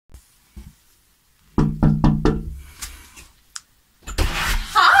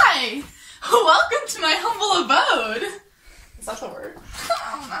to my humble abode. Is that the word?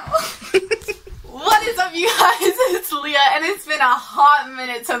 I don't know. What is up, you guys? It's Leah, and it's been a hot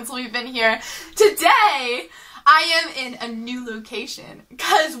minute since we've been here. Today, I am in a new location,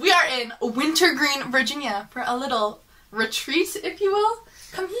 because we are in Wintergreen, Virginia, for a little retreat, if you will.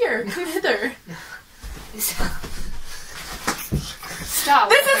 Come here, come hither. Stop.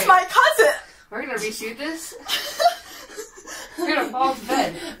 This is my cousin. We're gonna reshoot this? We're gonna fall to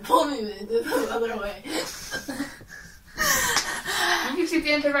bed. Pull me the other way. You can shoot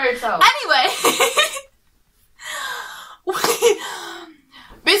the intro by yourself. Anyway,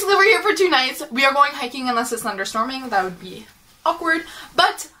 basically we're here for 2 nights. We are going hiking unless it's thunderstorming. That would be awkward.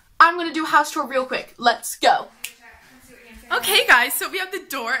 But I'm going to do a house tour real quick. Let's go. Okay, guys, so we have the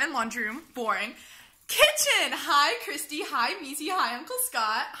door and laundry room. Boring. Kitchen. Hi, Christy. Hi, Meezy. Hi, Uncle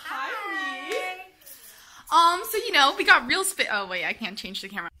Scott. Hi, me. So, you know, we got real oh, wait, I can't change the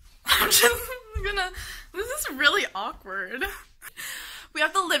camera. I'm just gonna, this is really awkward. We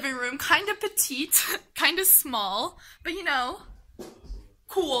have the living room, kind of petite, kind of small, but you know,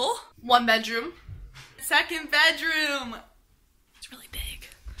 cool. 1 bedroom. 2nd bedroom. It's really big.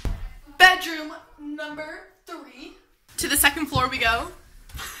 Bedroom number 3. To the 2nd floor we go.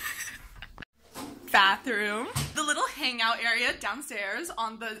 Bathroom. The little hangout area downstairs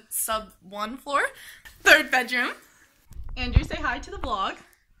on the sub 1 floor. 3rd bedroom. Andrew, say hi to the vlog.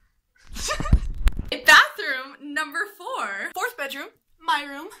 Bathroom number 4. 4th bedroom, my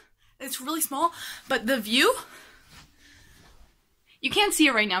room. It's really small, but the view, you can't see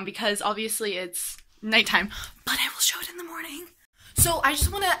it right now because obviously it's nighttime, but I will show it in the morning. So I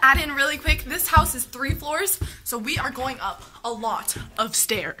just want to add in really quick, this house is 3 floors, so we are going up a lot of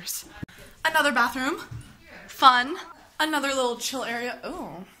stairs. Another bathroom, fun. Another little chill area.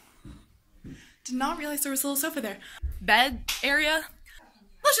 Oh, did not realize there was a little sofa there. Bed area.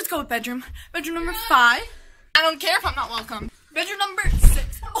 Let's just go with bedroom. Bedroom number 5. I don't care if I'm not welcome. Bedroom number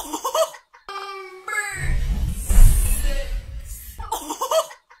 6. Oh, number 6. Oh.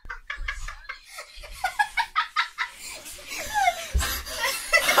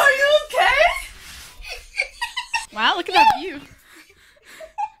 Are you okay? Wow, look at that view.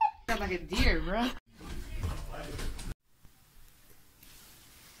 Sound like a deer, bro.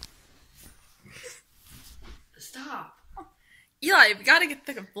 Stop. Eli, we gotta get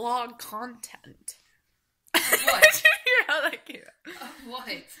the vlog content. Of what? Did you hear how that came out? Of what?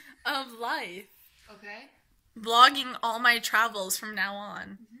 Of life. Okay. Vlogging all my travels from now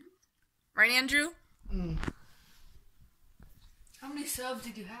on. Mm-hmm. Right, Andrew? Mm. How many subs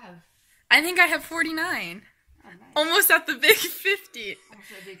did you have? I think I have 49. Oh, nice. Almost at the big 50.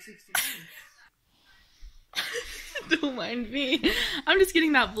 Almost at big 69. Don't mind me. I'm just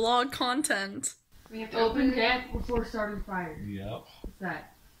getting that vlog content. We have to open that before starting fire. Yep. What's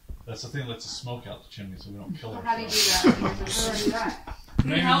that? That's the thing that lets the smoke out the chimney so we don't kill ourselves. How do you do that? How do you do that?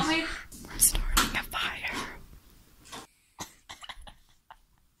 Can you help me? We're starting a fire.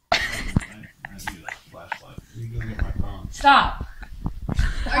 I need a flashlight. You can go get my phone. Stop!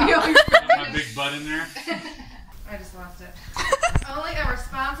 Are you My big butt in there? I just lost it. Only a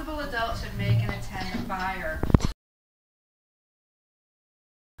responsible adult should make and attend a fire.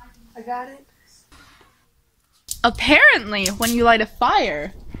 I got it. Apparently, when you light a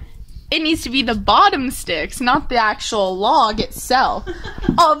fire, it needs to be the bottom sticks, not the actual log itself.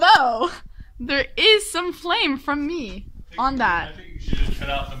 Although, there is some flame from me on that. I think you should just cut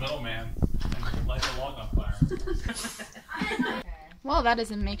out the middleman and light the log on fire. Well, that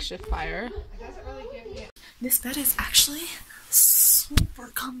is a makeshift fire. It doesn't really give you... This bed is actually super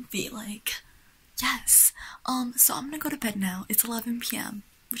comfy, like, yes. So I'm gonna go to bed now. It's 11 p.m.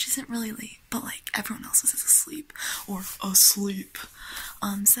 which isn't really late, but like everyone else is asleep or asleep.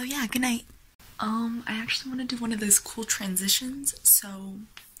 So yeah, good night. I actually want to do one of those cool transitions, so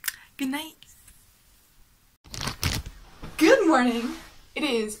good night. Good morning. It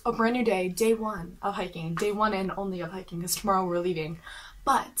is a brand new day, day 1 of hiking, day 1 and only of hiking because tomorrow we're leaving.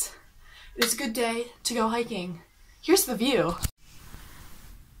 But it is a good day to go hiking. Here's the view.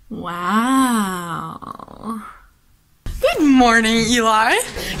 Wow. Good morning, Eli.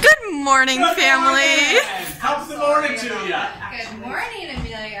 Good morning, family. How's the morning to you? Good morning,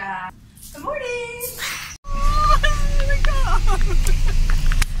 Amelia. Good morning. Oh my god.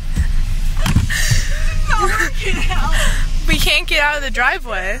 Not working out. We can't get out of the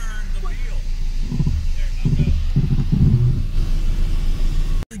driveway.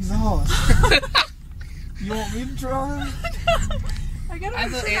 Exhaust. You want me to drive? I gotta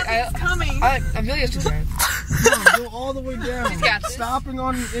make sure it's coming. Amelia's just there. No, go all the way down. got this. Stopping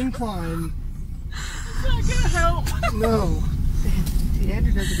on an incline. It's not gonna help. No. See,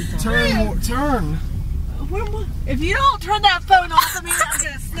 Andrew doesn't be talking. Turn more. Turn. If you don't turn that phone off of me, I'm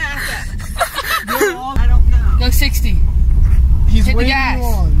gonna snap it. Go on. I don't know. Go 60. He's Hit the waiting gas.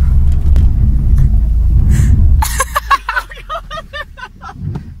 on.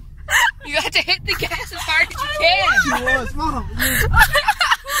 You have to hit the gas as hard as you can. She was. Mom, you're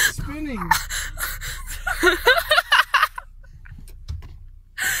spinning.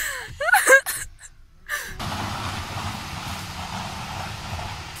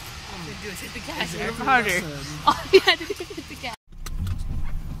 Do is hit the gas Exactly even what I harder. said. All you had to do was hit the gas.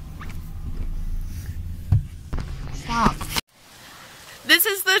 Stop. This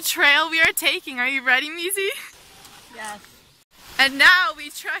is the trail we are taking. Are you ready, Meezy? Yes. And now we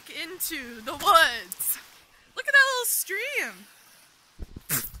trek into the woods. Look at that little stream.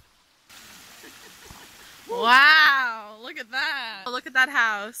 Wow, look at that. Oh, look at that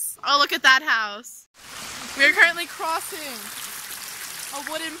house. Oh, look at that house. We are currently crossing a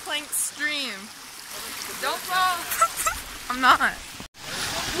wooden plank stream. Don't fall. I'm not.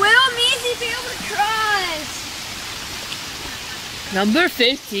 Will Meezy be able to cross? Number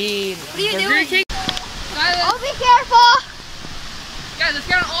 15. What are you Burger doing? King. Oh, be careful! Guys, let's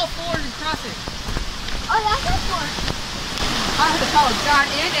get on all fours and cross it. Oh, that's a fun. I have to follow John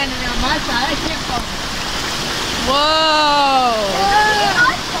and Anthony on my side. I can't follow. Whoa.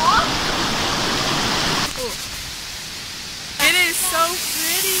 It is so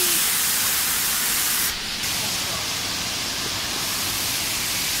pretty.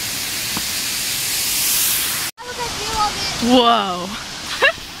 Whoa.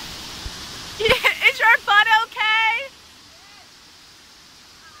 Is your butt okay?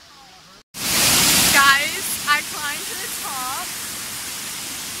 Guys, I climbed to the top.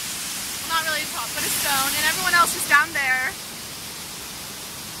 Well, not really the top, but a stone, and everyone else is down there.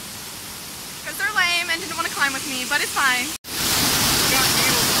 Because they're lame and didn't want to climb with me, but it's fine.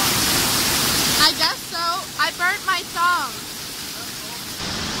 I guess so. I burnt my thumb.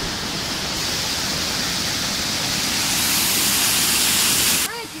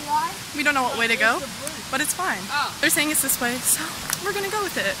 We don't know what way to go, but it's fine. They're saying it's this way, so we're gonna go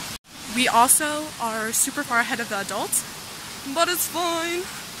with it. We also are super far ahead of the adults, but it's fine.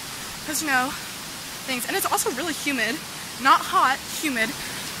 Because, you know, things. And it's also really humid. Not hot, humid.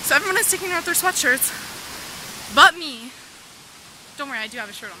 So everyone is taking out their sweatshirts, but me. Don't worry, I do have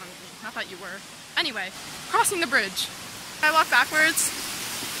a shirt on underneath. I thought you were. Anyway, crossing the bridge. I walk backwards.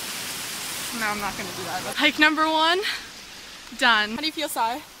 No, I'm not gonna do that. Hike number 1, done. How do you feel,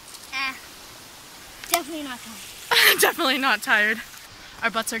 Sai? Definitely not tired. Definitely not tired. Our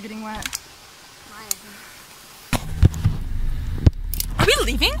butts are getting wet. Are we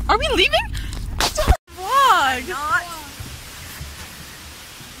leaving? Are we leaving? Vlog! Not.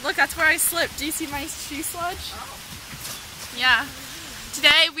 Look, that's where I slipped. Do you see my shoe sludge? Yeah.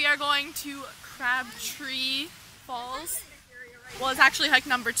 Today we are going to Crabtree Falls. Well, it's actually hike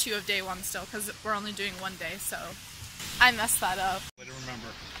number 2 of day 1 still, because we're only doing 1 day, so I messed that up. Way to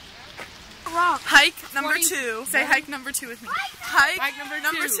remember. Hike number 2. Say hike number 2 with me. Hike number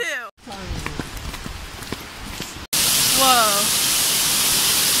 2. Whoa.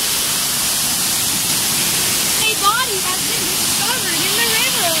 A body has been discovered in the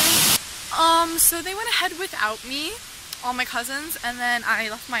river. So they went ahead without me, all my cousins, and then I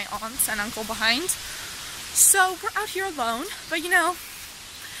left my aunts and uncle behind. So we're out here alone, but you know,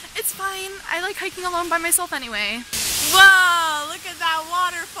 it's fine. I like hiking alone by myself anyway. Whoa, look at that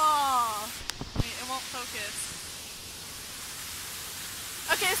waterfall. Wait, it won't focus.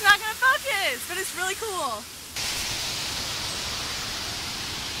 Okay, it's not gonna focus, but it's really cool.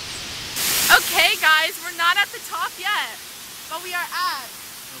 Okay guys, we're not at the top yet, but we are at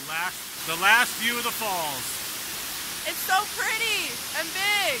The last view of the falls. It's so pretty and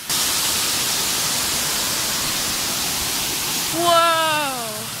big.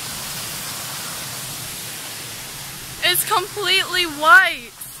 Whoa. It's completely white.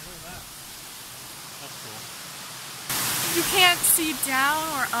 That's cool. You can't see down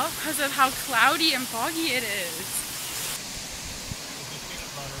or up because of how cloudy and foggy it is.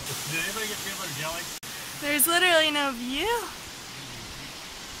 Did anybody get peanut butter jelly? There's literally no view.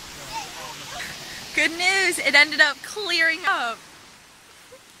 Good news, it ended up clearing up.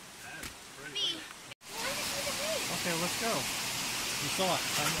 Okay, let's go. You saw it.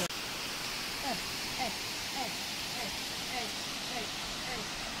 Time to go.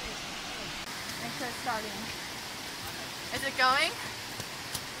 Thanks for starting. Is it going?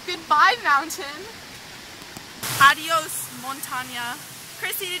 Goodbye, mountain. Adios, montaña.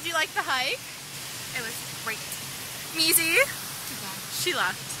 Chrissy, did you like the hike? It was great. Meezy? She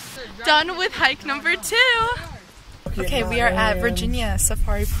left. Done with hike number 2. Okay, we are at Virginia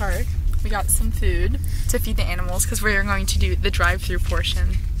Safari Park. We got some food to feed the animals because we're going to do the drive-through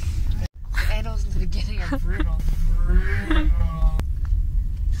portion. The animals in the beginning are brutal.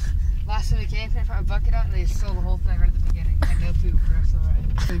 Last week, they put a bucket out and they stole the whole thing right at the beginning. And no poop for the rest of the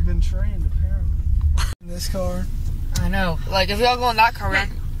ride. They've been trained apparently. In this car. I know. Like, if we all go in that car, right?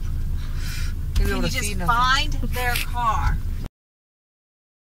 We'll be able to feed them. Find their car.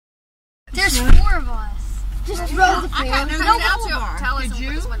 There's 4 of us. Just throw the fan. Tell us and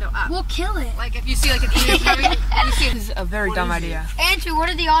put this window up. We'll kill it. Like if you see like an idiot movie, you see This is a very dumb idea. Andrew, what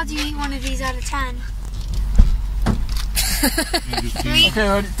are the odds you eat one of these out of 10? 3,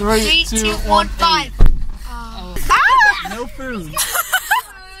 Okay, ready? 3, 2, 1, 5. No food.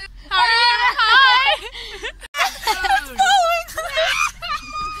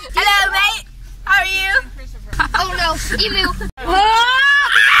 Hello, mate. How are you? Oh no, emu.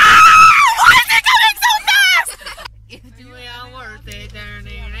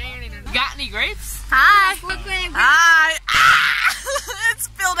 Got any grapes? Hi! Hi! Ah! It's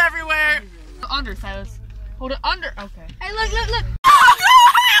spilled everywhere! Under, Silas. Hold it under. Okay. Hey, look, look, look. Oh,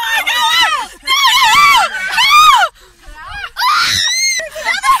 no!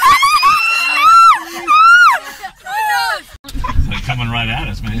 He's like coming right at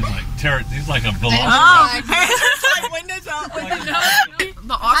us, man. He's like a velocity. Oh, windows up, windows up.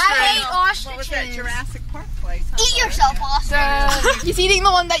 The ostrich. I hate ostriches. What was that Jurassic Park place? Eat yourself, ostrich. He's eating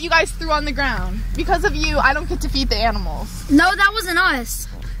the one that you guys threw on the ground. Because of you, I don't get to feed the animals. No, that wasn't us.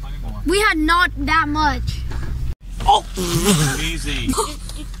 We had not that much. Easy.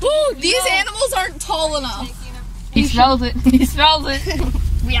 Ooh, these animals aren't tall enough. He smells it. He smells it.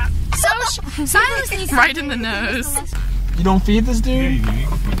 Yeah. So Silas needs Right in the nose. You don't feed this dude?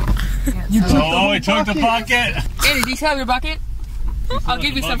 You took Oh, he took the bucket. Andy, do you have your bucket? I'll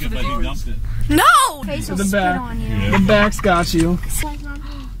give you some for the viewers. No! face will the spit back. on you. Yeah. The back's got you.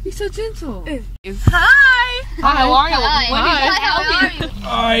 He's so gentle. Hi! Hi, how are you? Hi. Wendy, Hi, how are you?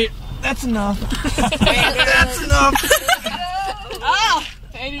 Alright, that's enough. That's enough.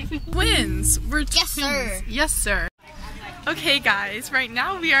 Twins. We're Yes, twins. sir. Yes, sir. Okay, guys, right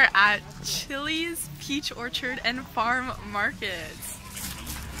now we are at Chili's Peach Orchard and Farm Markets.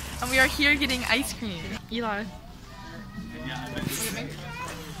 And we are here getting ice cream. Eli.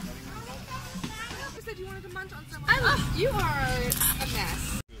 you are a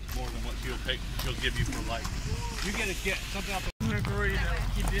mess. More than what she'll give you for life. You get something out the.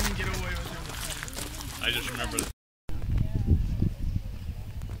 He didn't get away with it. I just remember.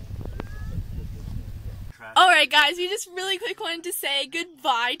 Alright guys, we just really quick wanted to say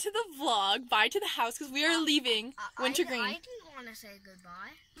goodbye to the vlog, bye to the house, because we are leaving Wintergreen. I didn't want to say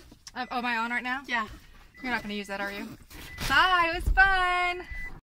goodbye. Oh, am I on right now? Yeah. You're not going to use that, are you? Bye, it was fun.